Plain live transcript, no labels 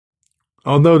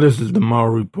Although this is the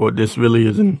Mauer Report, this really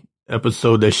is an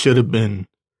episode that should have been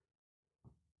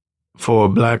for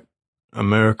Black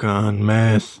America en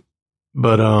masse.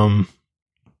 But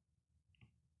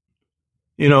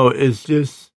it's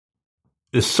just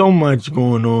there's so much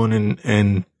going on,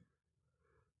 and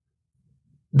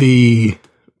the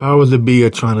powers that be are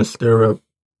trying to stir up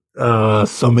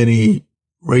so many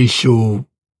racial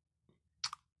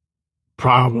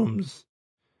problems.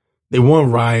 They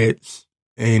want riots,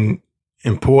 and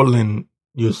in Portland,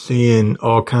 you're seeing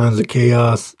all kinds of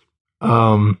chaos.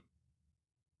 No,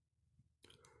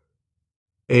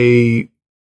 I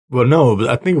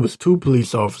think it was two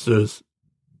police officers.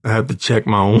 I have to check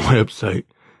my own website.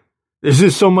 There's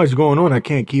just so much going on, I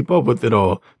can't keep up with it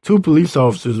all. Two police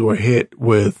officers were hit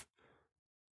with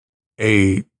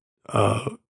a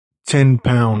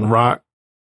 10-pound rock.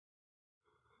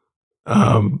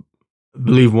 I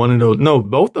believe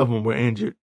both of them were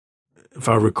injured, if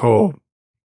I recall.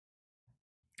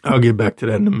 I'll get back to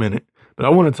that in a minute. But I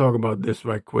want to talk about this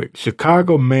right quick.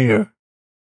 Chicago mayor,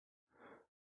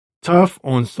 tough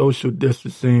on social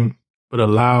distancing, but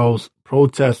allows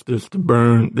protesters to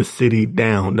burn the city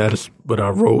down. That is what I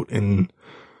wrote in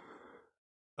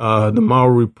the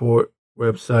Mauer Report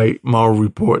website,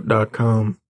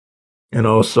 MauerReport.com, and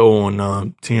also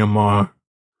on TMR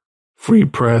Free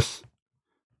Press.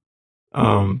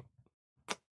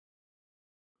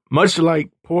 Much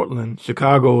like Portland,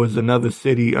 Chicago is another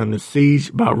city under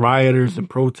siege by rioters and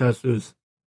protesters.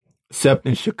 Except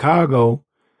in Chicago,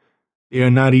 they are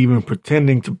not even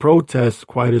pretending to protest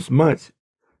quite as much.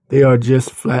 They are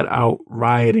just flat out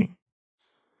rioting.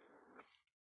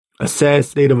 A sad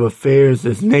state of affairs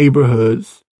as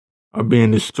neighborhoods are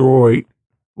being destroyed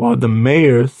while the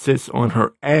mayor sits on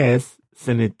her ass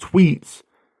sending tweets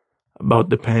about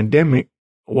the pandemic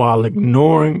while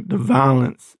ignoring the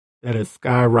violence that has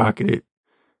skyrocketed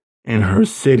in her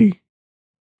city.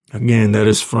 Again, that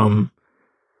is from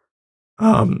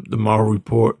the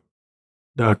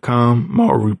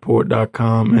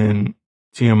MauerReport.com, and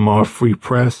TMR Free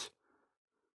Press.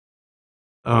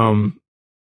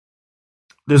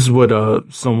 This is what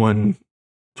someone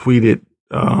tweeted.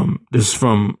 This is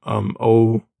from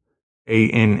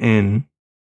OANN.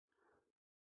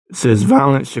 It says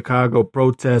violent Chicago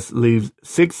protest leaves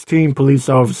 16 police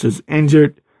officers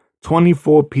injured,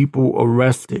 24 people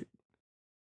arrested.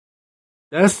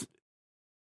 That's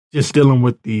just dealing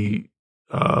with the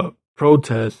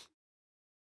protests.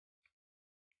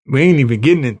 We ain't even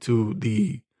getting into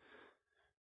the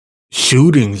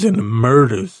shootings and the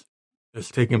murders that's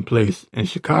taking place in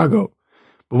Chicago.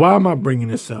 But why am I bringing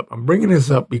this up? I'm bringing this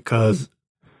up because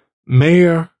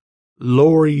Mayor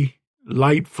Lori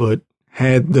Lightfoot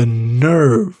had the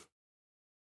nerve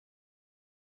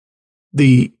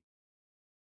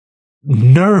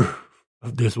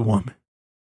of this woman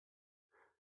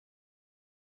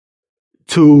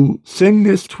to send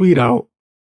this tweet out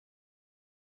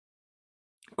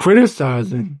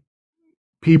criticizing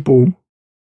people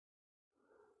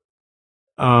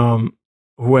who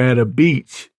were at a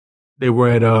beach. They were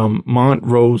at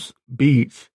Montrose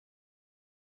Beach.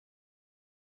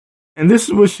 And this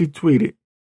is what she tweeted.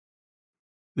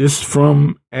 This is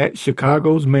from at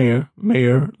Chicago's Mayor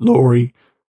Lori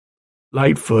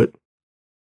Lightfoot.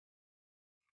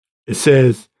 It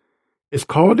says, it's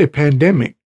called a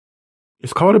pandemic.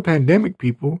 It's called a pandemic,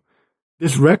 people.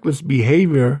 This reckless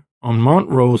behavior on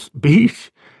Montrose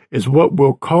Beach is what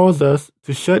will cause us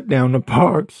to shut down the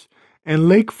parks and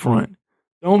lakefront.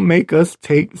 Don't make us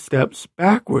take steps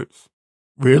backwards.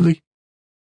 Really?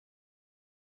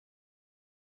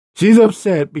 She's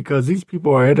upset because these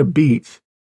people are at a beach.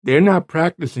 They're not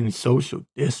practicing social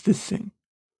distancing.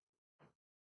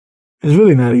 There's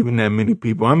really not even that many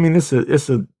people. I mean, it's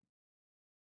a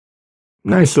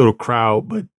nice little crowd,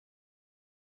 but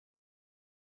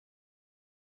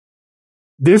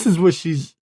this is what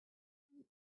she's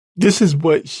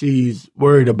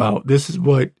worried about. This is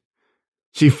what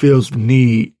she feels the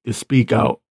need to speak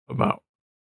out about.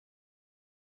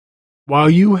 While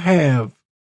you have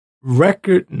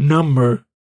record number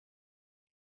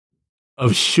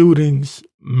of shootings,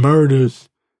 murders,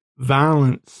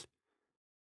 violence,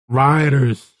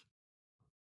 rioters,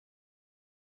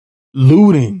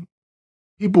 looting,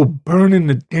 people burning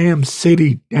the damn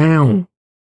city down,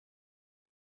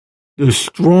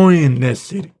 destroying that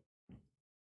city.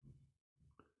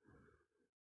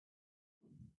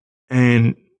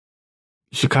 And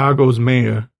Chicago's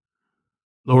mayor,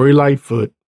 Lori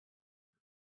Lightfoot,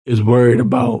 is worried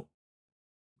about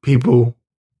people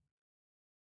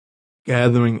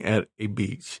gathering at a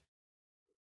beach.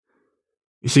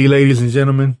 You see, ladies and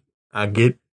gentlemen, I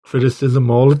get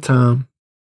criticism all the time.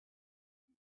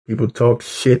 People talk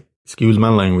shit. Excuse my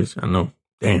language. I know.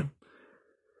 Damn.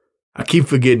 I keep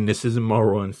forgetting this isn't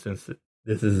moral uncensored.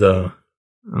 This is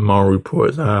moral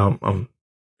reports. I'm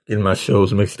getting my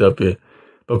shows mixed up here.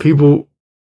 But people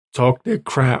talk their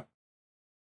crap,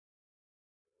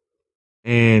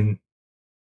 and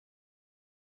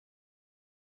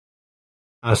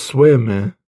I swear,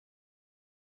 man,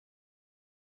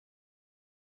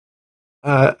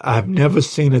 I've never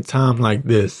seen a time like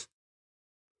this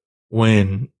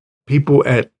when people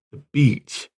at the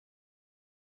beach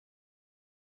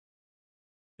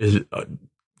is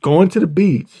going to the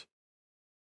beach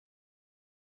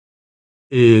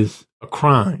is a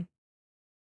crime.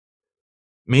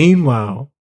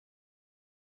 Meanwhile,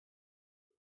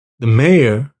 the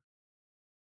mayor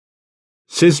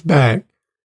sits back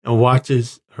and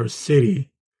watches her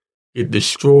city get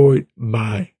destroyed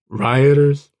by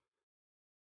rioters,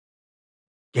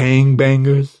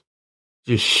 gangbangers,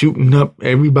 just shooting up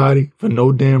everybody for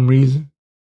no damn reason.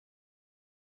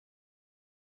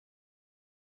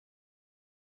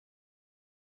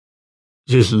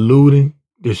 Just looting,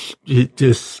 just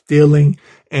stealing.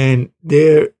 And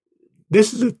this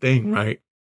is the thing, right?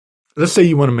 Let's say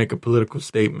you want to make a political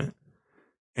statement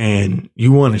and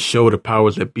you want to show the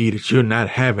powers that be that you're not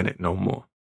having it no more.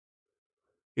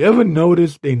 You ever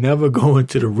notice they never go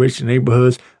into the rich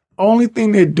neighborhoods? Only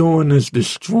thing they're doing is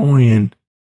destroying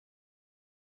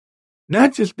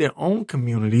not just their own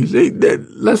communities.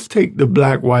 Let's take the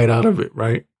black white out of it,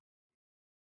 right?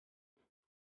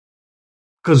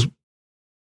 Because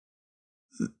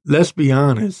let's be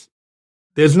honest,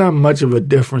 there's not much of a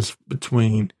difference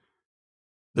between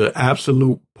the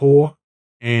absolute poor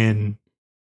and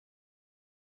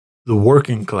the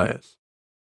working class.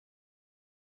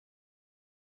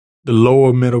 The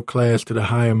lower middle class to the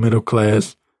higher middle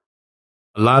class.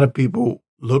 A lot of people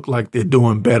look like they're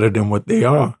doing better than what they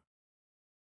are.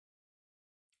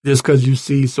 Just because you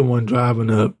see someone driving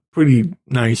a pretty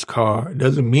nice car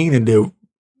doesn't mean that they're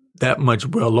that much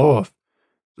well off.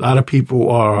 A lot of people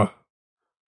are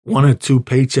 1 or 2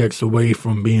 paychecks away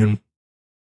from being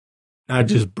not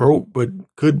just broke, but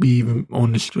could be even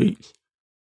on the streets.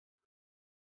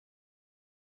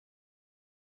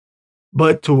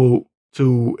 But to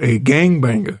a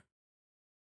gangbanger,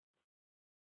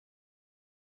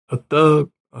 a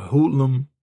thug, a hoodlum,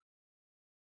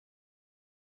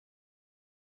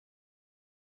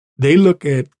 they look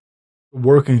at the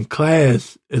working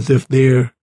class as if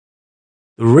they're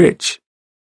the rich.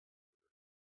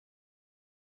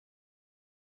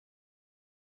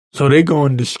 So they go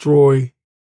and destroy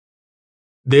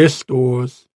their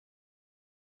stores,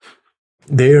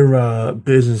 their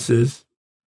businesses.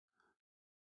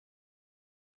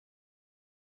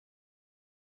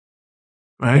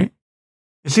 Right?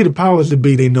 And see, the powers that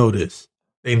be, they know this.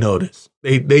 They know this.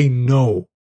 They know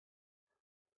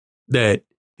that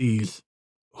these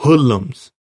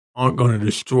hoodlums aren't going to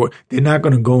destroy. They're not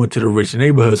going to go into the rich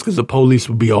neighborhoods because the police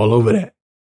will be all over that.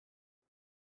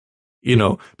 You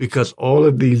know, because all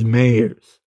of these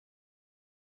mayors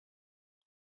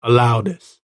allow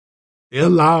this. They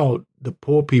allowed the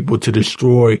poor people to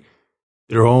destroy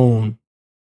their own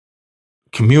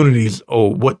communities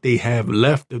or what they have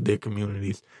left of their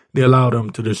communities. They allow them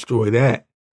to destroy that.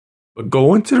 But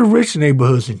go into the rich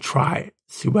neighborhoods and try it.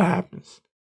 See what happens.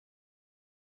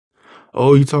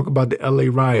 Oh, you talk about the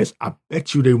LA riots. I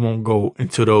bet you they won't go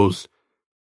into those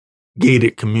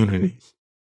gated communities.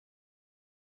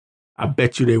 I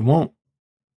bet you they won't.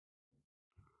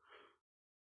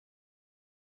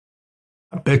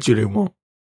 I bet you they won't.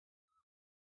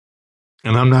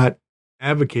 And I'm not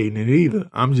advocating it either.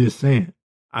 I'm just saying,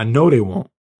 I know they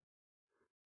won't.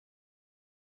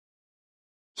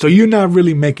 So you're not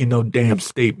really making no damn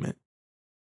statement.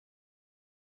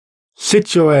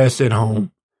 Sit your ass at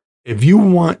home. If you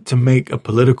want to make a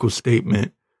political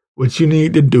statement, what you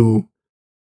need to do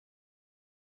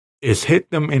is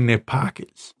hit them in their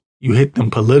pockets. You hit them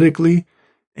politically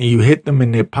and you hit them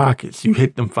in their pockets. You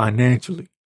hit them financially.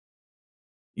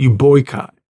 You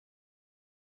boycott.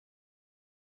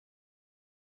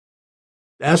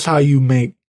 That's how you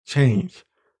make change.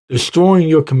 Destroying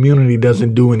your community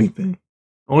doesn't do anything.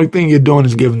 The only thing you're doing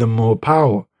is giving them more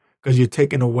power because you're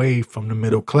taking away from the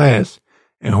middle class.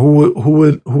 And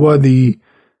who are the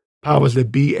powers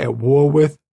that be at war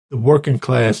with? The working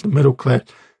class, the middle class,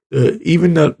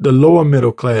 even the lower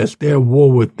middle class. They're at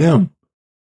war with them.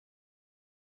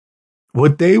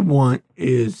 What they want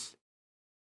is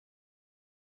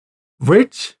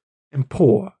rich and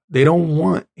poor. They don't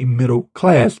want a middle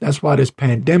class. That's why this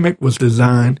pandemic was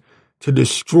designed to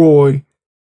destroy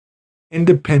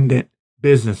independent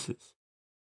businesses.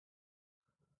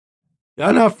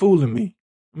 Y'all not fooling me.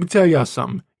 Let me tell y'all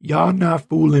something. Y'all not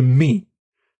fooling me.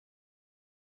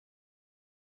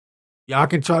 Y'all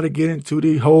can try to get into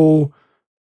the whole,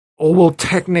 oh, well,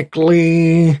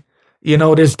 technically,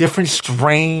 there's different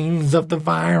strains of the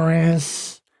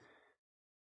virus.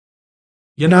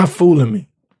 You're not fooling me.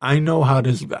 I know how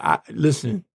this,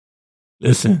 listen.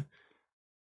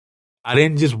 I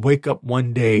didn't just wake up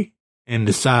one day and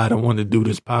decide I wanted to do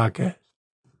this podcast.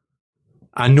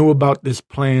 I knew about this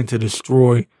plan to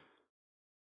destroy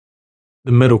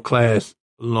the middle class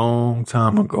a long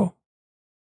time ago.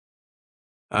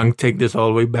 I can take this all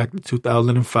the way back to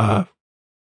 2005.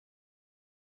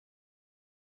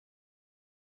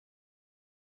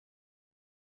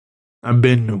 I've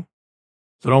been new.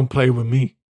 So don't play with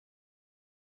me.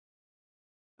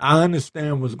 I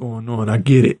understand what's going on. I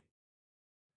get it.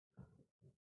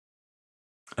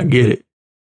 I get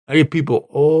people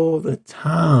all the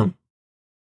time.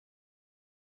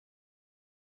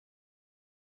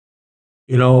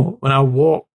 When I'm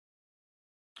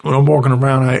walking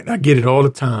around, I get it all the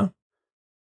time.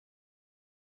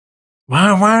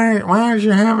 Why is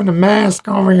you having a mask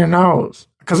over your nose?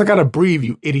 Because I gotta breathe,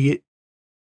 you idiot.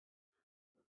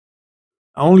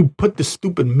 I only put the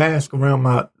stupid mask around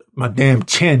my damn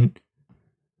chin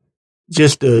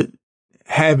just to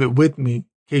have it with me in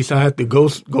case I have to go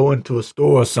into a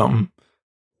store or something.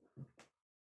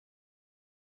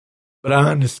 But I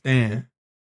understand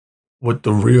what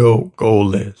the real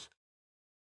goal is.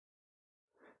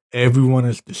 Everyone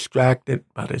is distracted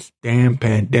by this damn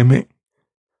pandemic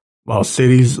while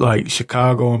cities like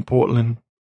Chicago and Portland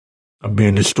are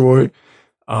being destroyed.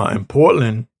 In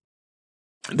Portland,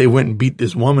 they went and beat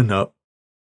this woman up.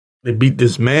 They beat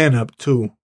this man up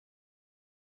too.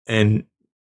 And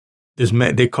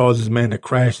they caused this man to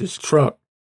crash his truck.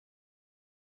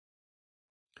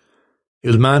 He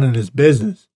was minding his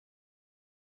business.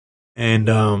 And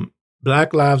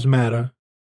Black Lives Matter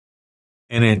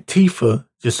and Antifa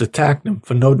just attacked him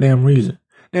for no damn reason.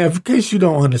 Now, in case you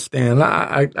don't understand,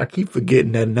 I keep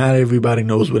forgetting that not everybody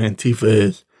knows what Antifa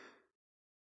is.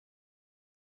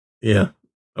 Yeah.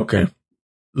 Okay.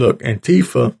 Look,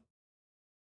 Antifa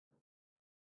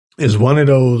is one of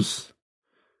those,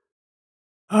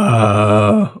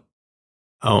 I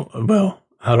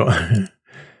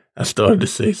started to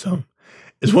say something.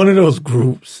 It's one of those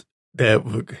groups that,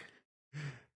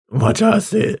 watch how I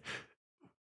said,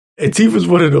 Antifa is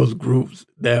one of those groups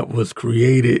that was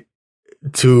created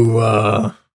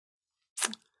to,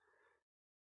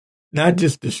 not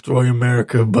just destroy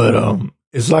America, but,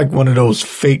 it's like one of those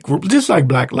fake groups, just like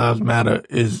Black Lives Matter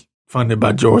is funded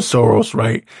by George Soros,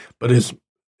 right? But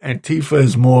Antifa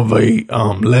is more of a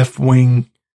left-wing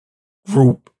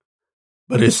group,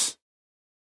 but it's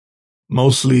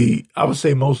mostly, I would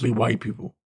say mostly white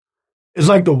people. It's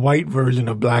like the white version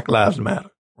of Black Lives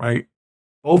Matter, right?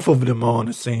 Both of them are on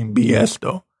the same BS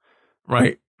though,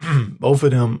 right? Both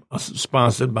of them are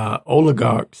sponsored by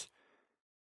oligarchs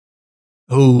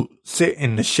who sit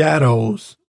in the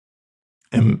shadows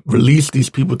and release these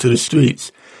people to the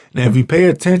streets. Now, if you pay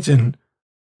attention,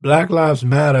 Black Lives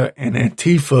Matter and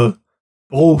Antifa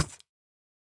both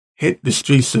hit the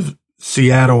streets of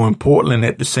Seattle and Portland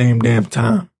at the same damn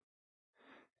time.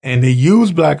 And they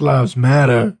use Black Lives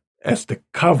Matter as the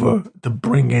cover to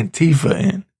bring Antifa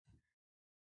in.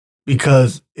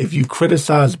 Because if you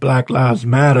criticize Black Lives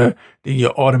Matter, then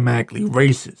you're automatically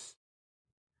racist.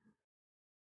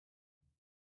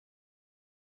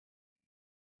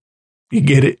 You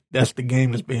get it? That's the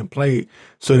game that's being played.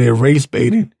 So they're race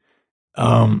baiting.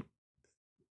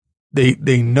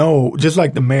 They know, just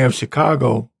like the mayor of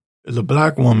Chicago is a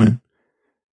black woman.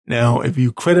 Now, if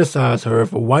you criticize her,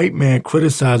 if a white man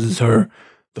criticizes her,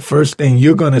 the first thing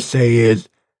you're going to say is,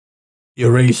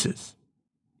 you're racist.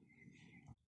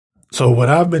 So what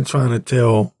I've been trying to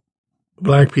tell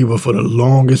black people for the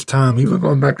longest time, even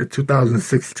going back to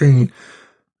 2016,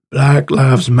 Black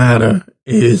Lives Matter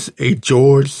is a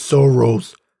George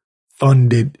Soros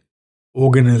funded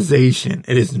organization.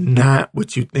 It is not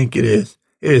what you think it is.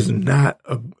 It is not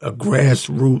a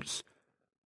grassroots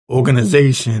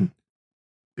organization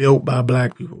built by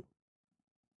black people.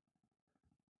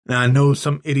 Now, I know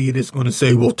some idiot is going to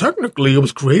say, well, technically it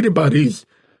was created by these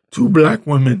two black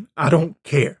women. I don't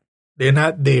care. They're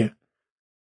not there.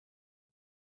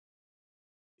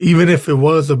 Even if it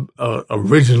was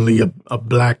originally a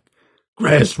black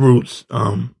grassroots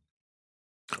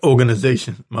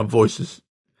organization. My voice is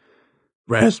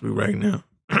raspy right now.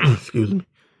 Excuse me.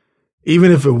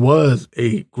 Even if it was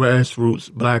a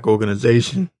grassroots black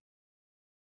organization,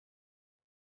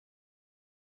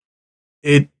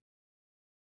 it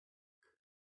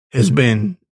has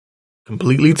been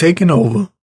completely taken over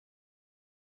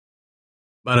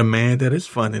by the man that is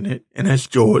funding it, and that's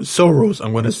George Soros.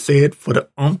 I'm going to say it for the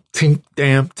umpteenth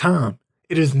damn time.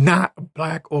 It is not a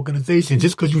black organization.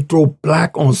 Just because you throw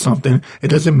black on something, it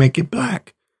doesn't make it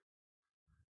black.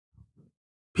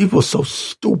 People are so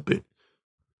stupid.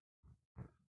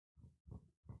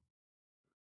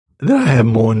 Then I have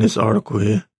more in this article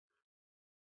here.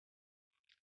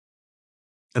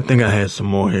 I think I had some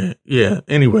more here. Yeah,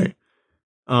 anyway.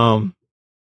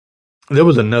 There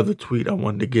was another tweet I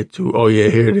wanted to get to. Oh, yeah,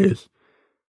 here it is.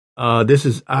 This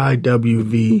is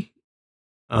IWV,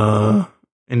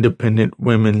 Independent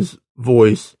Women's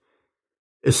Voice.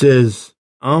 It says,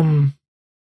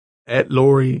 at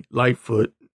Lori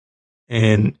Lightfoot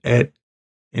and at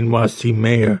NYC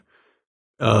Mayor,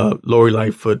 Lori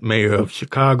Lightfoot, Mayor of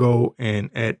Chicago, and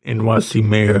at NYC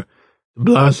Mayor de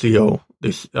Blasio.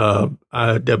 This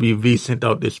IWV sent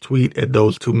out this tweet at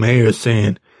those two mayors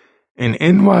saying, in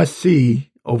NYC,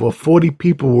 over 40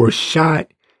 people were shot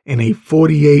in a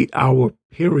 48-hour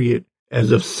period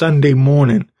as of Sunday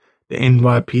morning, the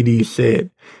NYPD said.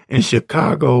 In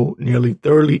Chicago, nearly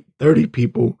 30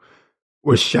 people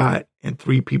were shot and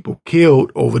 3 people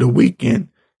killed over the weekend,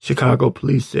 Chicago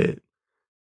police said.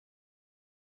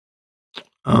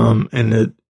 And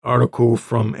the article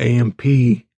from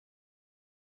AMP.CNN.com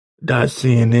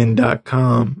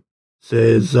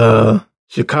says,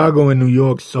 Chicago and New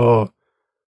York saw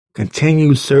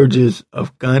continued surges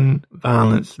of gun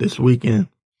violence this weekend.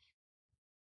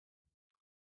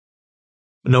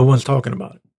 But no one's talking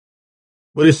about it.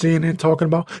 What is CNN talking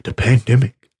about? The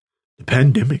pandemic. The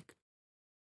pandemic.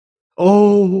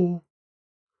 Oh,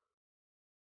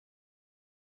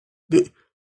 the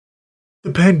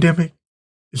pandemic.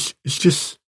 It's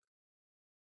just,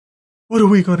 what are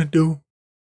we going to do?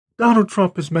 Donald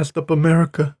Trump has messed up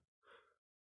America.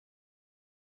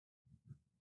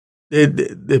 They're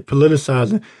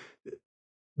politicizing.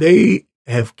 They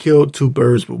have killed 2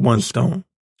 birds with 1 stone.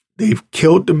 They've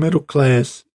killed the middle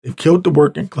class. They've killed the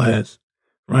working class,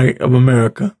 right, of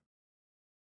America.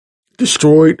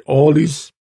 Destroyed all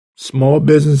these small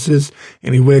businesses,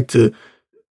 anywhere to,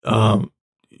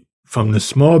 from the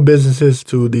small businesses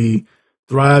to the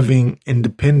thriving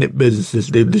independent businesses.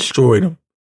 They've destroyed them.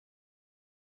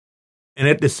 And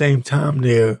at the same time,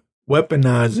 they're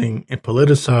weaponizing and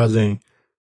politicizing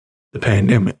the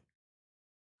pandemic.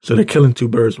 So they're killing 2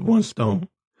 birds with 1 stone.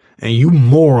 And you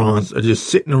morons are just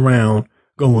sitting around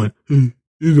going, hey,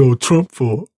 you know Trump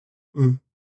for it.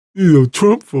 You know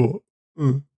Trump for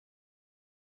it.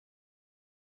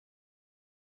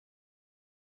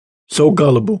 So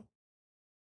gullible.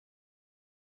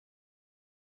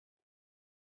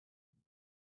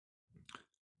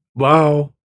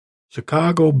 While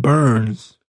Chicago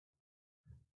burns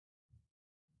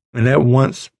and that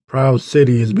once proud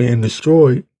city is being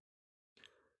destroyed,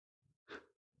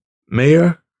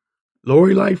 Mayor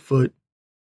Lori Lightfoot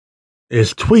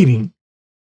is tweeting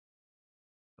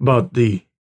about the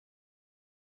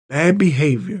bad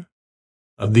behavior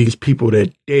of these people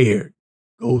that dared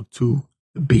go to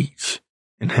the beach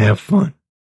and have fun.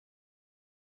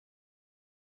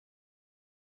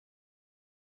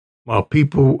 While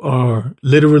people are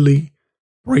literally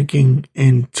breaking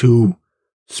into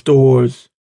stores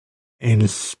and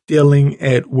stealing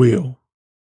at will.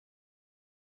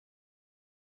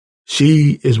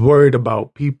 She is worried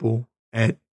about people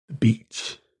at the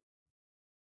beach,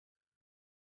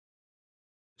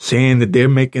 saying that they're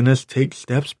making us take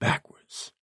steps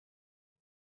backwards.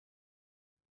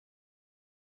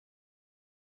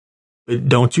 But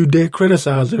don't you dare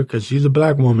criticize her because she's a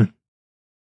black woman.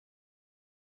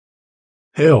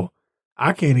 Hell,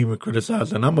 I can't even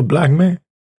criticize her, and I'm a black man.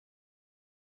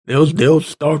 They'll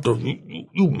start to,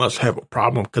 you must have a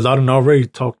problem, because I done already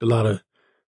talked a lot of,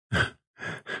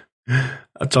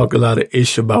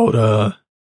 ish about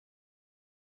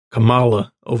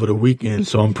Kamala over the weekend,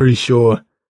 so I'm pretty sure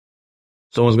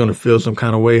someone's going to feel some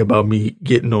kind of way about me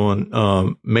getting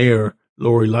on Mayor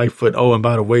Lori Lightfoot. Oh, and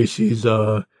by the way, she's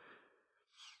a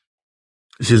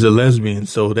lesbian,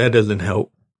 so that doesn't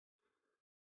help.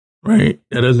 Right?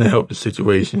 That doesn't help the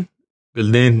situation.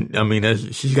 Because then, I mean,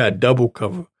 she's got double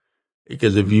cover.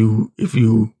 Because if you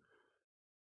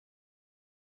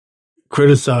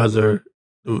criticize her,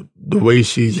 the way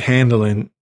she's handling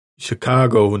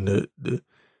Chicago and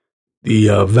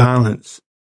the violence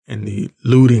and the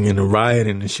looting and the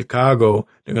rioting in Chicago,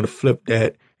 they're going to flip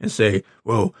that and say,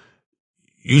 well,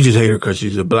 you just hate her because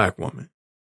she's a black woman.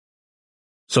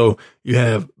 So you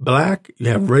have black, you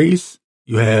have race,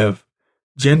 you have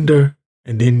gender,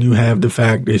 and then you have the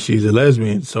fact that she's a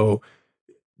lesbian. So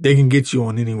they can get you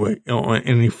on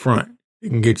any front. They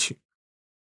can get you.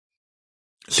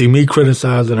 See, me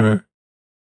criticizing her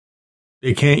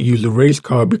they can't use the race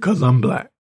card because I'm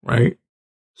black, right?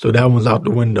 So that one's out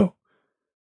the window.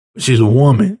 But she's a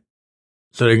woman,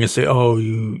 so they can say, "Oh,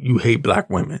 you hate black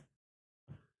women.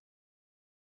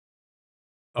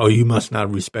 Oh, you must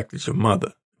not respect your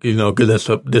mother." Because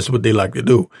that's what they like to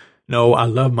do. No, I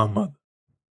love my mother.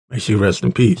 May she rest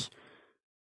in peace.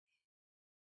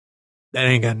 That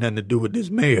ain't got nothing to do with this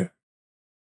mayor.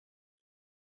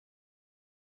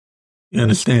 You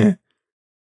understand?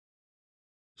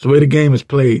 It's the way the game is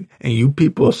played, and you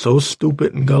people are so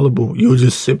stupid and gullible. You'll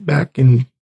just sit back and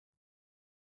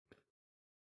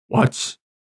watch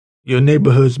your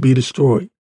neighborhoods be destroyed.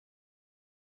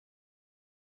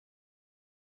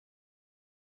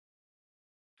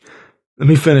 Let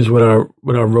me finish what I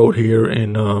wrote here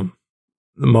in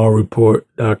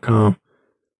themalreport.com.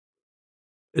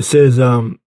 It says,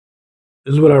 this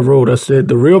is what I wrote. I said,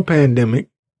 the real pandemic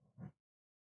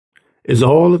is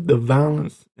all of the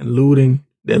violence and looting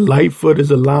that Lightfoot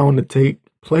is allowing to take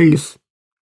place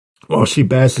while she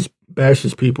bashes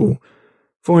people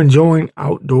for enjoying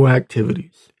outdoor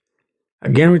activities. I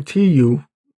guarantee you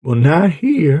will not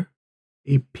hear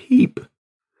a peep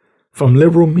from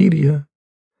liberal media.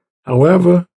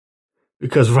 However,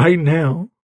 because right now,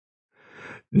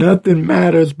 nothing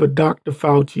matters but Dr.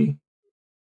 Fauci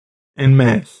and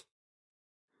masks.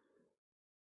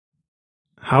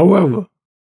 However,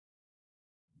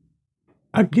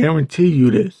 I guarantee you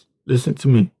this. Listen to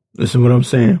me. Listen to what I'm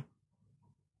saying.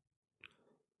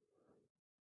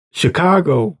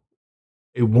 Chicago,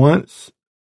 a once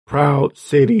proud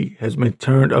city, has been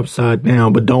turned upside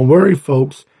down. But don't worry,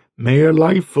 folks. Mayor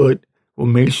Lightfoot will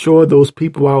make sure those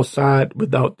people outside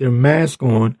without their mask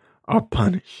on are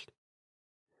punished.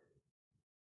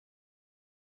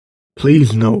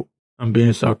 Please note, I'm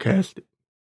being sarcastic.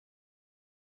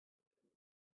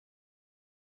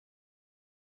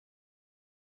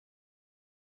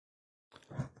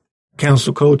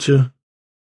 Cancel culture,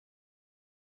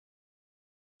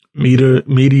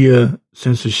 media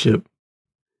censorship.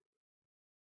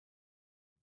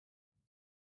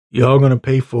 Y'all gonna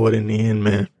pay for it in the end,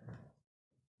 man.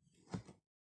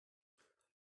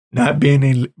 Not being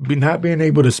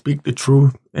able to speak the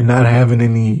truth and not having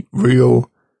any real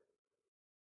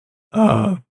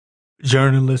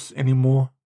journalists anymore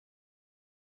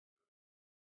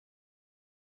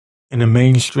in the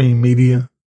mainstream media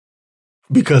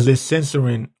because it's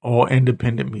censoring all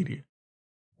independent media.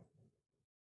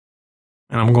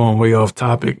 And I'm going way off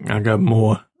topic. I got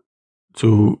more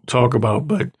to talk about,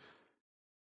 but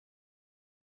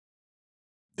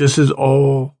this is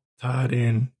all tied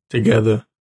in together.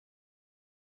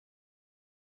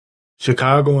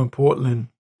 Chicago and Portland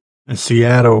and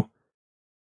Seattle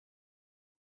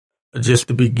are just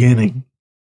the beginning.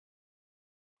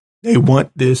 They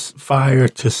want this fire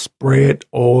to spread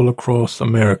all across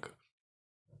America.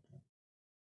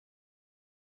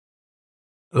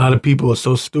 A lot of people are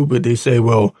so stupid, they say,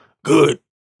 well, good,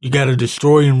 you got to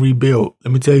destroy and rebuild.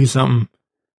 Let me tell you something.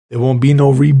 There won't be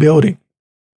no rebuilding.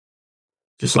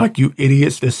 Just like you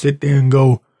idiots that sit there and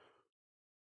go,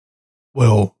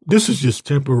 well, this is just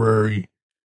temporary.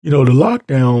 The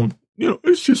lockdown,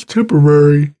 it's just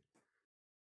temporary.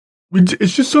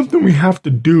 It's just something we have to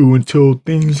do until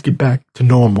things get back to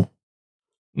normal.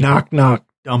 Knock, knock,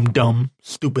 dumb,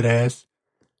 stupid ass.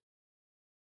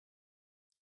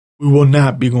 We will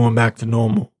not be going back to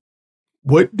normal.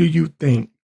 What do you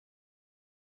think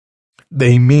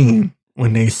they mean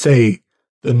when they say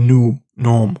the new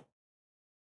normal?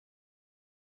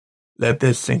 Let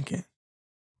that sink in.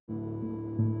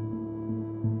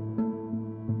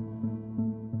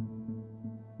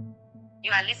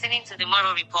 You are listening to the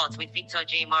Moro Report with Victor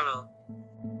J. Moro.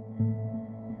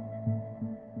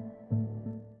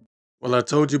 Well, I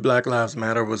told you Black Lives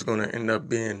Matter was going to end up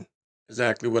being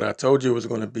exactly what I told you it was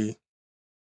going to be.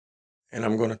 And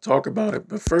I'm going to talk about it.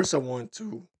 But first, I want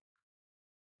to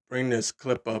bring this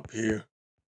clip up here.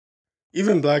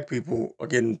 Even black people are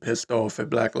getting pissed off at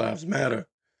Black Lives Matter.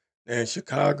 In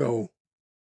Chicago,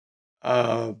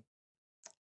 Black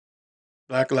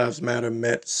Lives Matter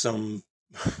met some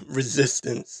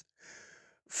resistance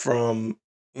from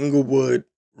Inglewood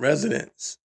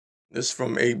residents. This is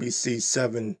from ABC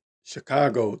 7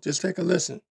 Chicago. Just take a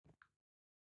listen.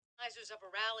 Organizers of a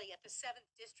rally at the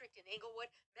 7th District in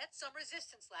Inglewood met some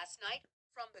resistance last night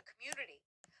from the community.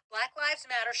 Black Lives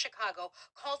Matter Chicago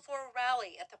called for a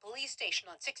rally at the police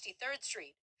station on 63rd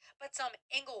Street, but some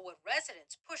Inglewood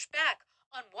residents pushed back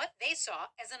on what they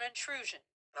saw as an intrusion.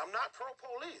 I'm not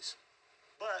pro-police,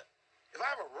 but if I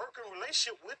have a working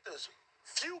relationship with the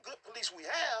few good police we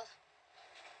have,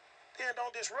 then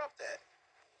don't disrupt that.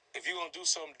 If you're going to do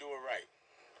something, do it right.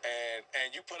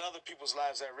 and you put other people's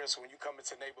lives at risk when you come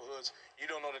into neighborhoods. You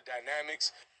don't know the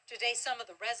dynamics. Today, some of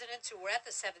the residents who were at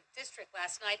the 7th District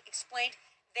last night explained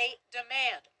they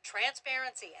demand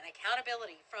transparency and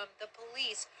accountability from the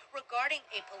police regarding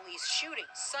a police shooting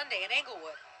Sunday in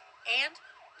Englewood. And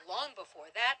long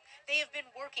before that, they have been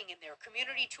working in their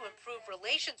community to improve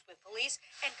relations with police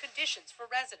and conditions for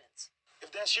residents.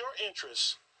 If that's your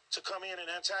interest to come in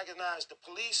and antagonize the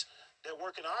police that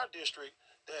work in our district,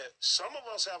 that some of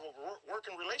us have a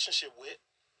working relationship with,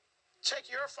 take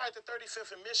your fight to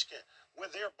 35th in Michigan, where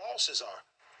their bosses are.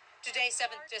 Today,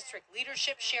 7th District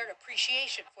leadership shared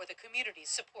appreciation for the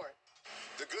community's support.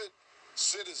 The good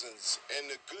citizens and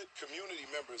the good community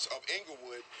members of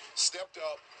Englewood stepped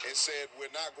up and said,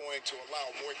 we're not going to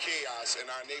allow more chaos in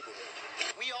our neighborhood.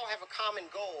 We all have a common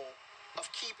goal of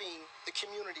keeping the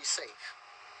community safe.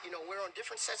 You know, we're on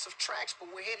different sets of tracks, but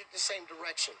we're headed the same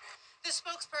direction. The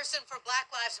spokesperson for Black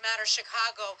Lives Matter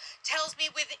Chicago tells me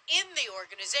within the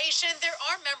organization there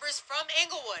are members from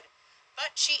Englewood,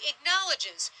 but she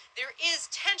acknowledges there is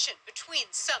tension between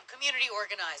some community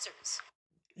organizers.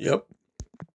 Yep.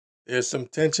 There's some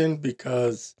tension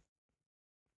because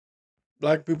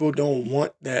black people don't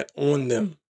want that on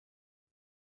them.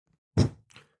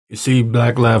 You see,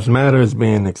 Black Lives Matter is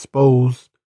being exposed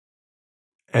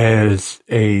as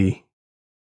I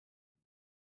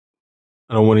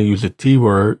don't want to use a T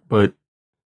word, but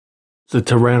it's a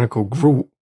tyrannical group.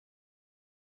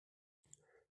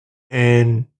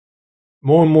 And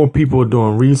more people are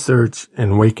doing research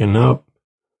and waking up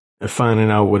and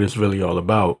finding out what it's really all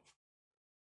about.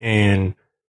 And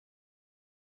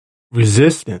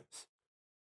resistance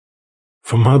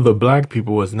from other black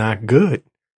people is not good,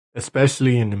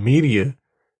 especially in the media,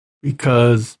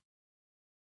 because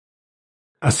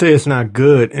I say it's not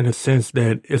good in the sense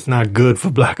that it's not good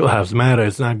for Black Lives Matter.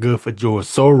 It's not good for George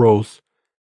Soros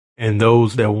and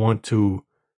those that want to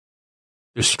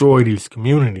destroy these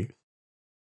communities.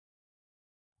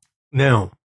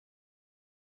 Now,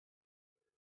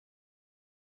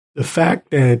 the fact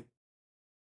that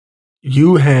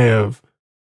you have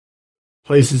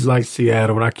places like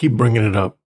Seattle, and I keep bringing it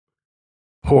up,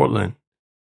 Portland,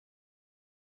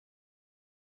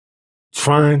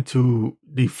 trying to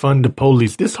defund the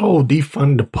police. This whole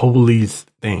defund the police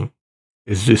thing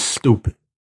is just stupid.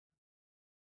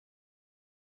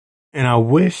 And I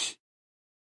wish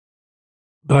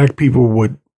black people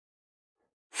would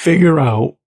figure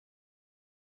out,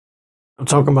 I'm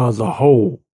talking about as a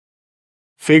whole,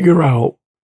 figure out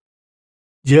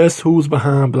just who's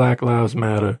behind Black Lives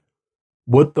Matter,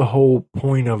 what the whole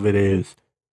point of it is,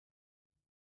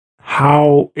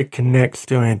 how it connects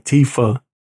to Antifa,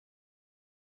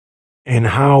 and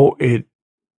how it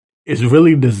is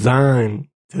really designed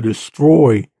to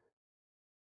destroy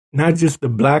not just the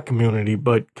black community,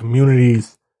 but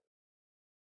communities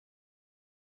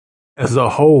as a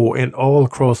whole and all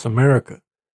across America.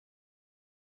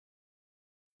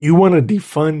 You want to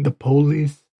defund the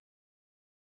police?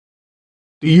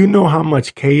 Do you know how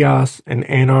much chaos and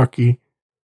anarchy?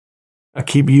 I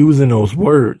keep using those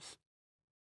words.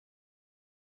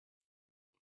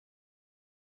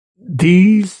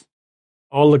 These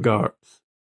oligarchs,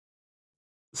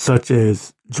 such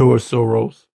as George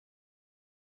Soros,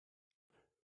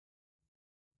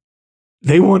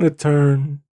 they want to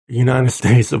turn the United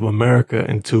States of America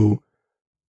into,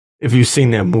 if you've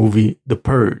seen that movie, The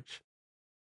Purge.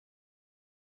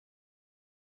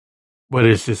 But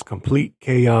it's just complete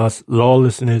chaos,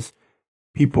 lawlessness,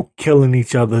 people killing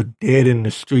each other, dead in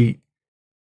the street.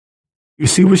 You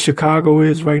see what Chicago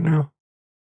is right now?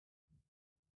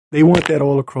 They want that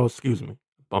all across, excuse me,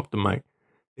 bump the mic.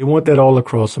 They want that all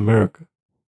across America.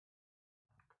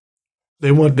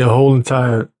 They want their whole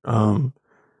entire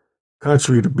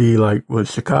country to be like what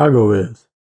Chicago is.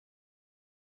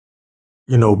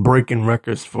 You know, breaking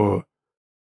records for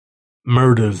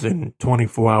murders in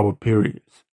 24-hour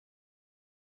periods.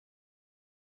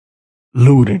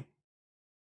 Looting.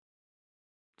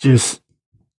 Just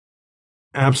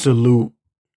absolutely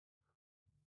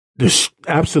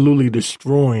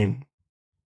destroying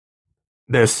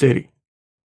their city.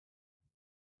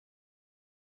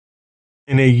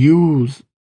 And they use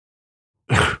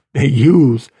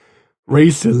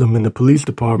racism in the police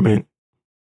department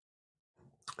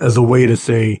as a way to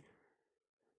say,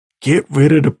 get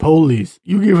rid of the police.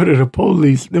 You get rid of the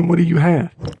police, then what do you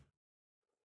have?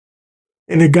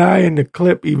 And the guy in the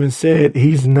clip even said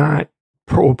he's not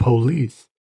pro-police.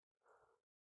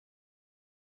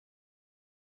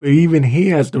 But even he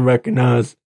has to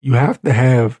recognize you have to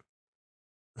have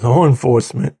law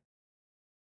enforcement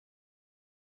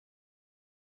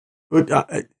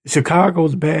But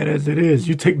Chicago's bad as it is.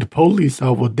 You take the police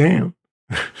out, well, damn.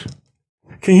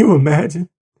 Can you imagine?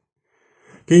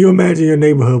 Can you imagine your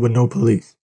neighborhood with no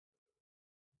police?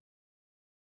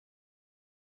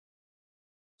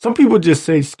 Some people just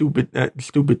say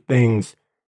stupid things,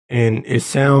 and it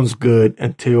sounds good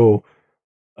until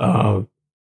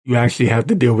you actually have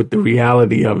to deal with the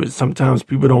reality of it. Sometimes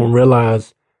people don't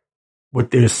realize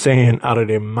what they're saying out of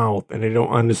their mouth, and they don't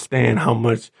understand how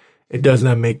much it does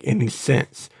not make any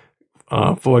sense.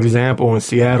 For example, in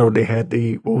Seattle, they had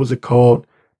what was it called?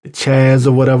 The Chaz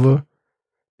or whatever,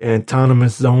 the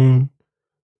autonomous zone,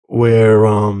 where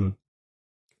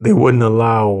they wouldn't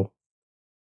allow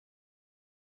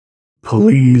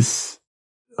police,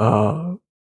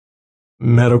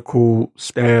 medical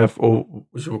staff, or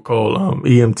what you would call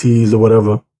EMTs or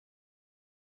whatever.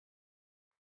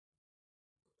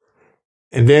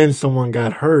 And then someone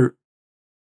got hurt,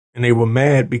 and they were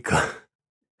mad because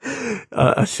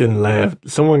I shouldn't laugh.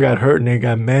 Someone got hurt, and they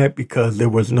got mad because there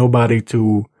was nobody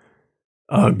to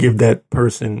give that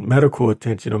person medical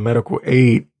attention or medical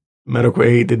aid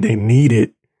that they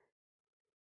needed.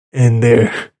 And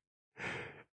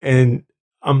and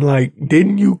I'm like,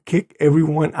 didn't you kick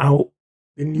everyone out?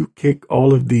 Didn't you kick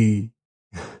all of the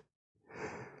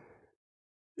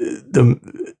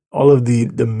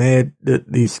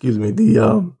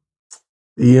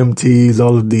EMTs,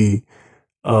 all of the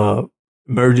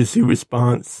emergency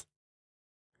response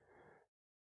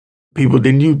people?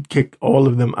 Didn't you kick all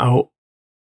of them out?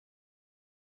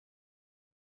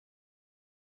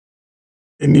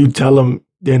 And you tell them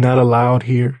they're not allowed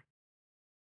here?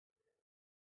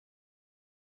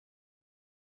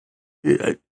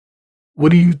 What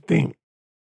do you think?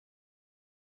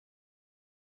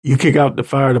 You kick out the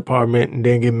fire department and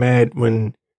then get mad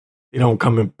when they don't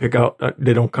come and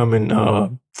they don't come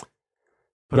and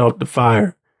put out the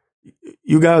fire.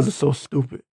 You guys are so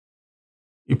stupid.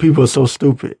 You people are so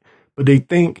stupid. But they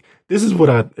think, let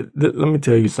me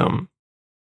tell you something.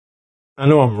 I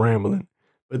know I'm rambling,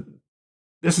 but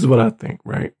this is what I think,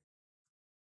 right?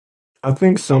 I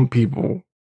think some people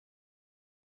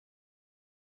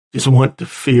just want to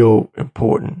feel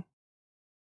important.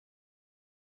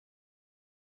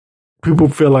 People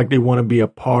feel like they want to be a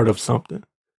part of something.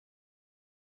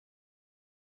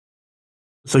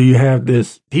 So you have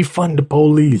this defund the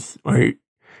police, right?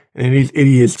 And then these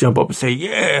idiots jump up and say,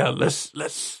 yeah,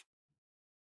 let's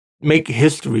make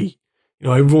history. You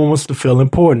know, everyone wants to feel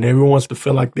important. Everyone wants to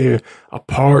feel like they're a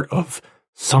part of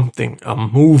something, a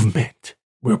movement.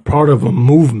 We're part of a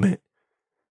movement.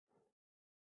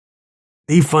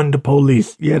 Defund the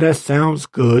police. Yeah, that sounds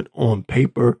good on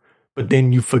paper, but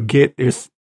then you forget there's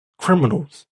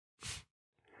criminals.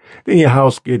 Then your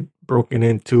house get broken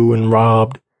into and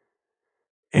robbed.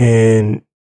 And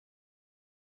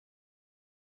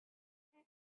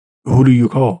who do you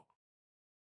call?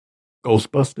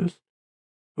 Ghostbusters?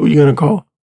 Who are you going to call?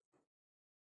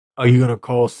 Are you going to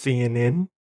call CNN,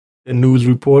 the news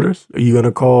reporters? Are you going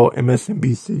to call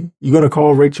MSNBC? You going to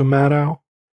call Rachel Maddow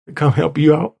to come help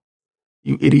you out?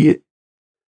 You idiot.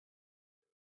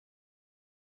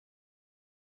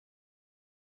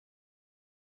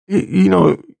 You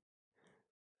know,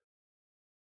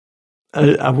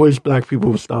 I wish black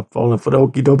people would stop falling for the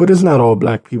okie doke, but it's not all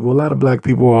black people. A lot of black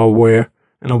people are aware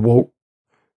and awoke,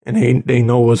 and they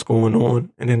know what's going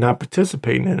on, and they're not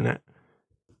participating in that.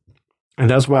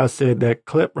 And that's why I said that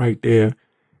clip right there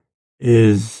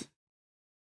is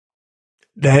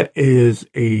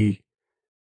a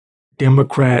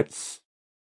Democrat's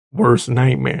worst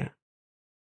nightmare.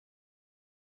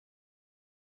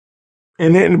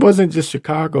 And it wasn't just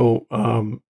Chicago.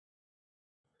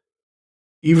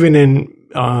 Even in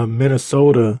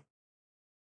Minnesota,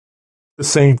 the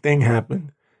same thing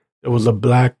happened. There was a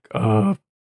black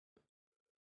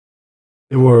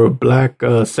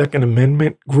Second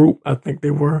Amendment group, I think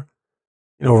they were,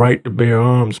 right to bear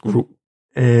arms group.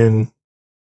 And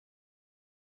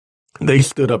they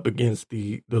stood up against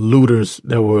the looters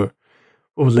that were,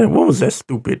 what was that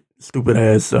stupid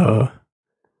ass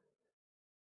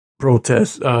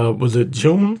protest? Was it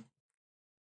June?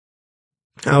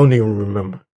 I don't even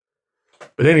remember.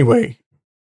 But anyway,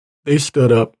 they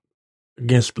stood up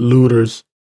against the looters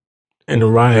and the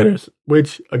rioters,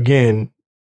 which again,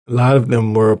 a lot of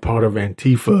them were a part of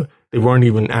Antifa. They weren't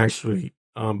even actually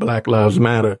Black Lives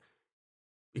Matter,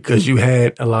 because you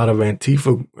had a lot of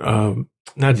Antifa,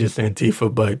 not just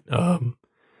Antifa, but a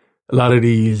lot of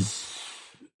these,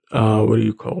 what do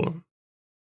you call them?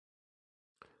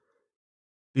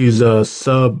 These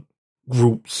subgroups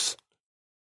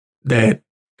that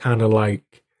kind of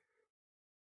like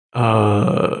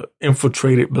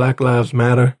infiltrated Black Lives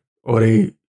Matter, or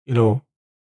they,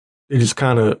 they just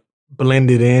kind of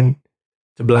blended in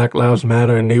to Black Lives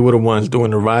Matter, and they were the ones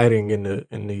doing the rioting and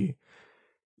the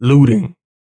looting.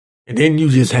 And then you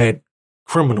just had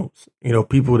criminals,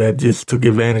 people that just took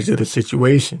advantage of the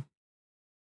situation.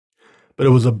 But it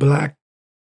was a Black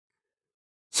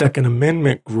Second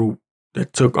Amendment group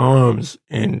that took arms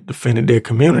and defended their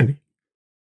community.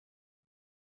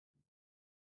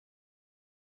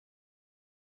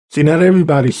 See, not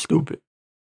everybody's stupid.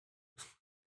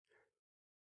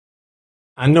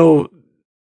 I know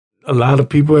a lot of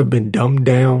people have been dumbed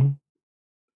down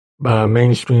by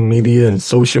mainstream media and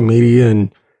social media,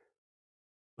 and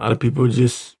a lot of people are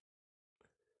just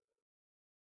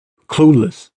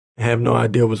clueless and have no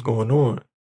idea what's going on.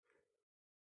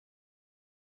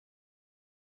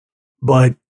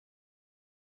 But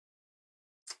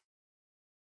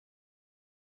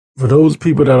for those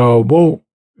people that are woke,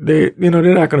 they're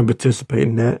not going to participate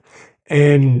in that.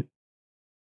 And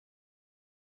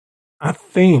I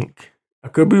think, I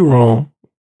could be wrong,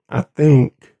 I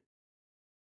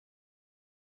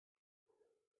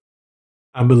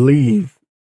believe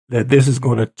that this is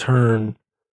going to turn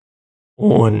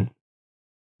on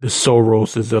the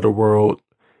Soroses of the world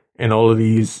and all of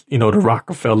these, the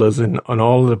Rockefellers and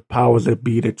all of the powers that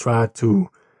be that try to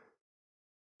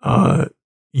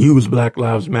use Black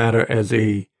Lives Matter as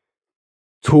a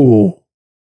tool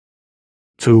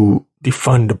to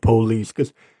defund the police.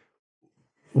 Because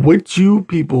what you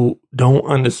people don't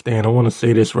understand, I want to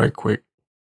say this right quick.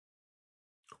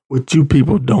 What you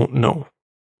people don't know,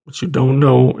 what you don't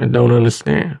know and don't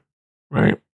understand,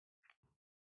 right?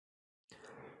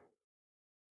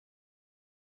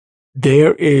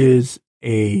 There is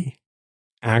a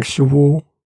actual,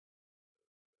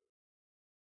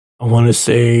 I want to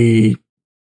say,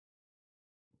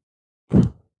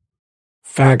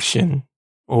 faction,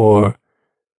 or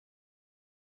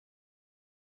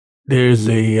there's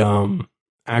a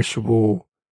actual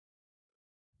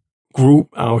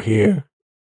group out here,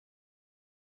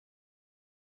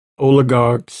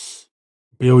 oligarchs,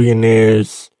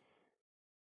 billionaires,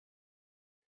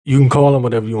 you can call them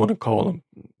whatever you want to call them.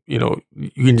 You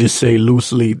can just say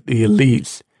loosely the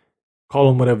elites, call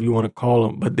them whatever you want to call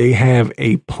them, but they have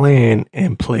a plan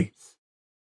in place.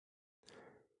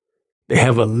 They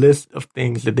have a list of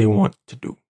things that they want to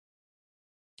do.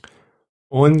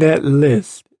 On that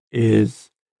list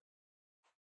is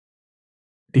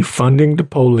defunding the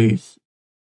police,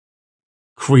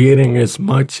 creating as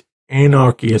much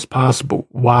anarchy as possible.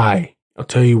 Why? I'll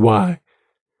tell you why.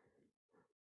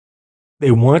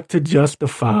 They want to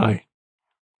justify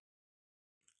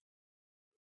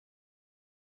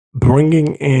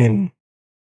bringing in,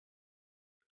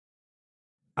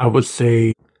 I would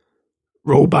say,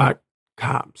 robot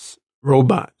cops,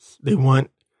 robots. I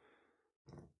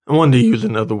wanted to use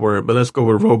another word, but let's go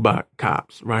with robot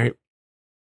cops, right?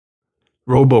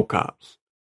 Robocops.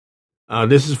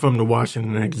 This is from the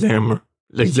Washington Examiner,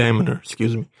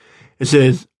 It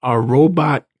says, "Are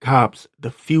robot cops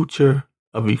the future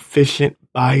of efficient,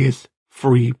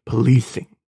 bias-free policing?"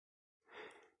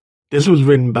 This was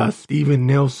written by Stephen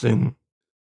Nelson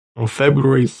on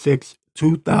February 6,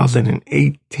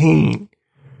 2018.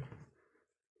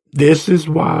 This is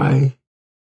why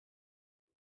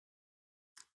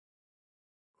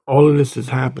all of this is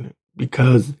happening,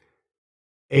 because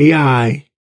AI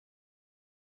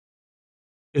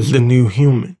is the new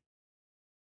human.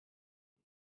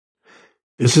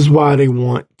 This is why they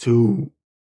want to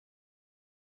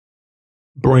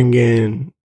bring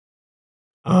in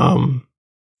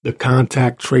the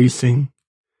contact tracing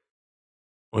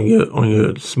on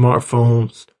your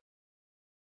smartphones.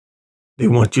 They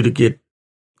want you to get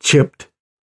chipped.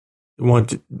 They want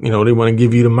to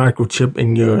give you the microchip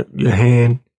in your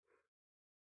hand,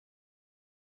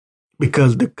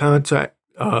 because the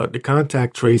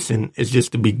contact tracing is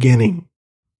just the beginning.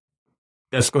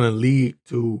 That's going to lead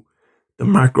to the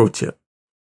microchip,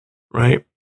 right?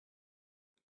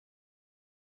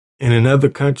 And in other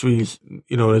countries,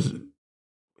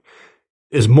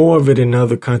 there's more of it in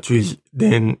other countries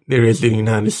than there is in the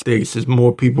United States. There's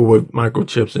more people with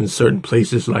microchips in certain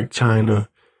places like China.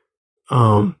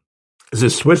 Is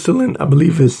it Switzerland? I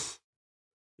believe it's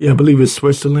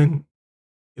Switzerland.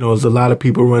 There's a lot of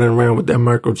people running around with that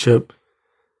microchip.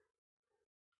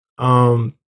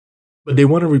 But they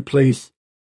want to replace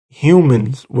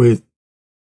humans with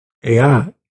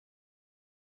AI.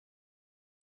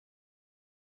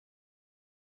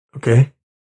 Okay.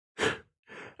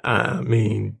 I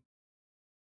mean,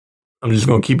 I'm just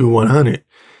going to keep it 100.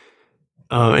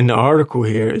 In the article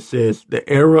here, it says, "The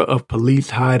era of police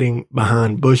hiding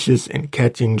behind bushes and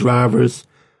catching drivers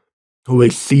who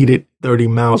exceeded 30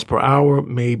 miles per hour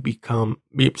may be coming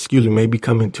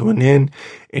to an end.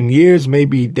 In years,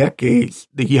 maybe decades,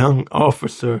 the young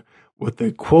officer with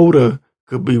a quota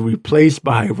could be replaced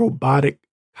by a robotic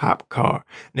cop car.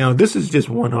 Now, this is just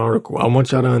one article. I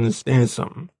want y'all to understand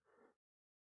something.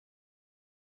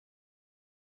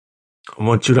 I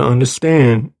want you to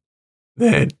understand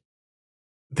that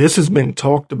this has been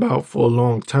talked about for a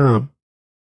long time.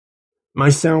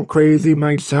 Might sound crazy,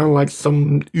 might sound like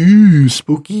some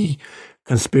spooky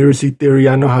conspiracy theory.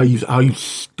 I know how you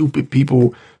stupid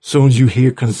people, as soon as you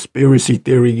hear conspiracy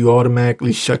theory, you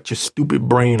automatically shut your stupid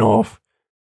brain off.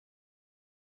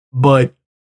 But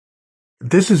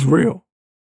this is real.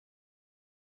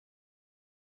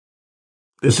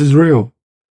 This is real.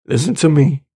 Listen to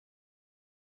me.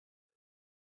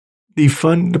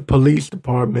 Defund the police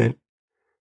department,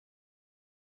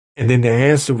 and then the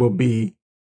answer will be,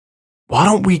 why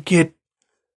don't we get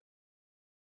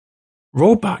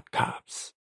robot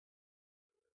cops?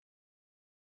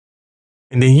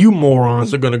 And then you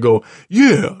morons are going to go,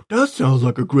 yeah, that sounds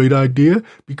like a great idea,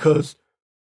 because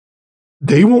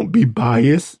they won't be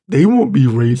biased. They won't be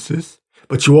racist.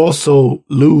 But you also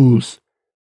lose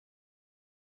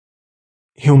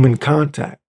human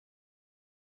contact.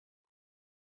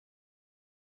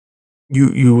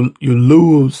 You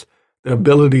lose the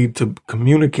ability to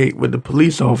communicate with the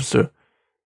police officer.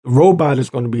 The robot is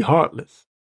going to be heartless.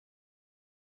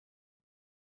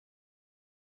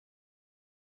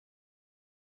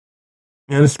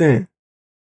 You understand?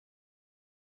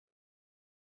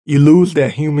 You lose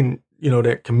that human,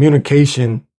 that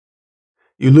communication.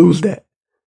 You lose that.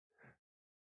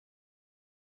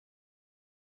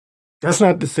 That's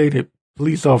not to say that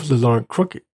police officers aren't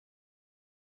crooked.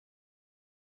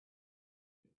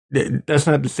 That's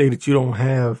not to say that you don't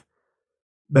have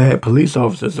bad police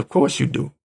officers. Of course you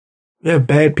do. You have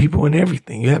bad people in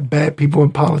everything. You have bad people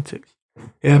in politics.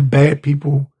 You have bad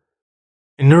people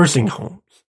in nursing homes.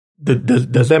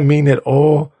 Does that mean that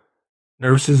all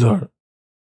nurses are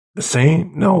the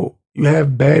same? No. You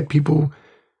have bad people.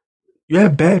 You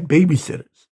have bad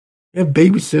babysitters. You have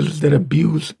babysitters that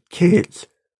abuse kids.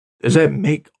 Does that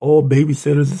make all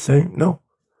babysitters the same? No.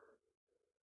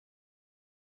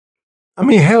 I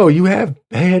mean, hell, you have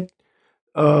bad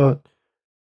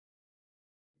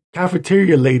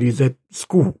cafeteria ladies at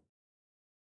school.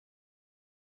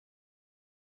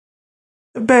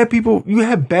 Bad people, you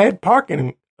have bad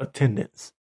parking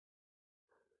attendants.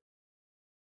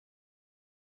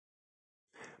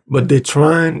 But they're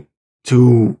trying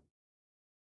to,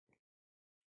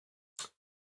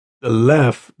 the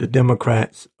left, the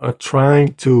Democrats, are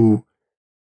trying to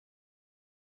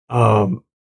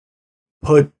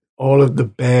put all of the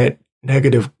bad,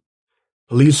 negative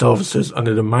police officers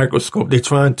under the microscope. They're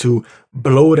trying to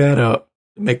blow that up,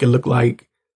 make it look like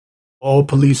all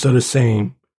police are the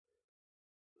same,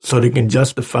 so they can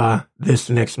justify this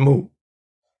next move.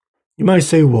 You might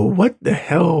say, well, what the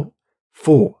hell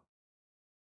for?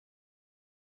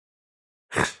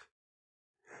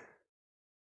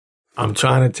 I'm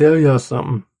trying to tell y'all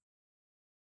something.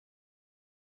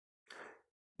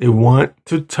 They want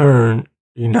to turn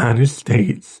the United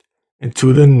States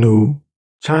into the new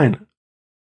China.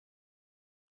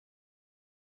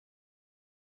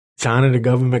 China, the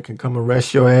government can come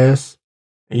arrest your ass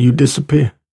and you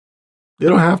disappear. They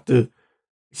don't have to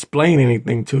explain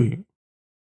anything to you.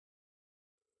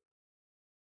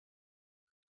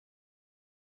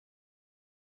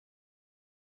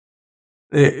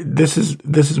 This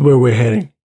is where we're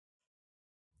heading.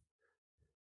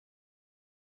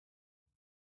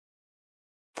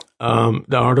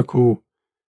 The article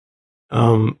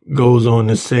goes on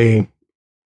to say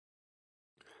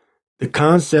the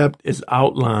concept is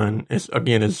outlined. It's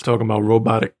talking about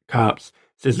robotic cops.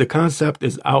 It says the concept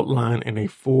is outlined in a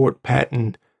Ford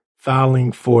patent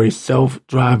filing for a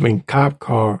self-driving cop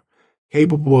car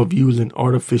capable of using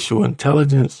artificial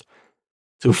intelligence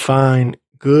to find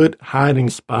good hiding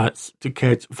spots to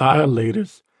catch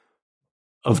violators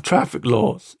of traffic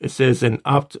laws. It says an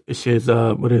optional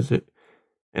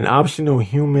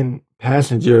human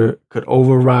passenger could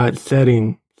override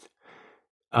settings.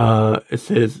 It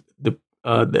says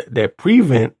that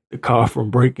prevent the car from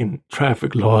breaking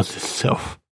traffic laws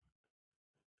itself.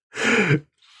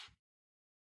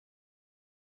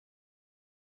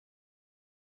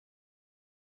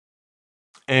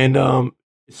 And it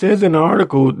says in the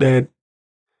article that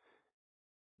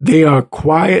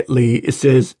it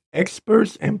says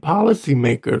experts and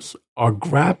policymakers are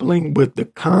grappling with the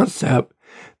concept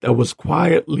that was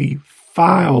quietly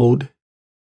filed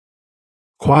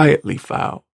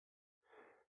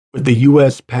with the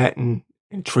U.S. Patent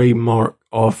and Trademark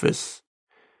Office,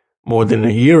 more than a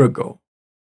year ago.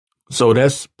 So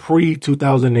that's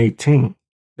pre-2018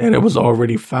 that it was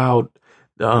already filed.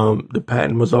 The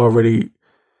patent was already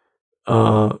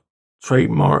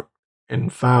trademarked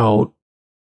and filed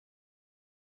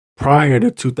prior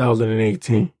to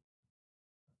 2018.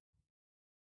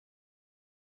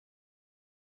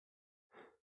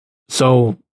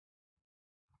 So,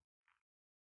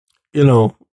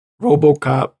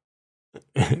 RoboCop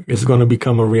is going to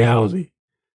become a reality.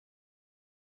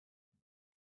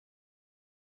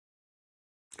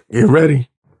 Get ready.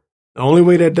 The only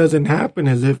way that doesn't happen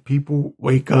is if people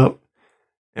wake up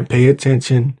and pay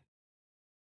attention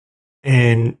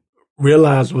and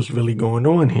realize what's really going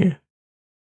on here.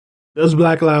 Does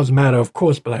Black Lives Matter? Of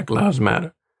course, Black Lives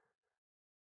Matter.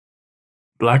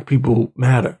 Black people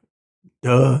matter.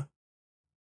 Duh.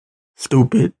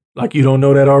 Stupid. Like you don't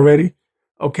know that already?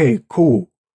 Okay, cool.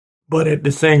 But at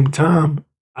the same time,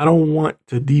 I don't want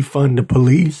to defund the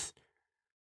police.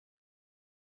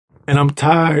 And I'm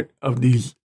tired of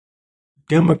these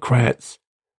Democrats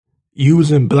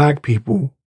using black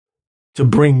people to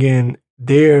bring in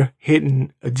their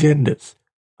hidden agendas.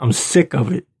 I'm sick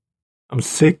of it. I'm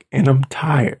sick and I'm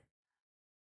tired.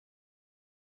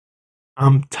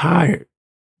 I'm tired.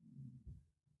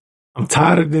 I'm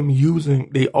tired of them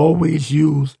they always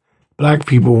use black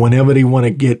people whenever they want to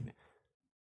get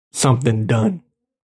something done.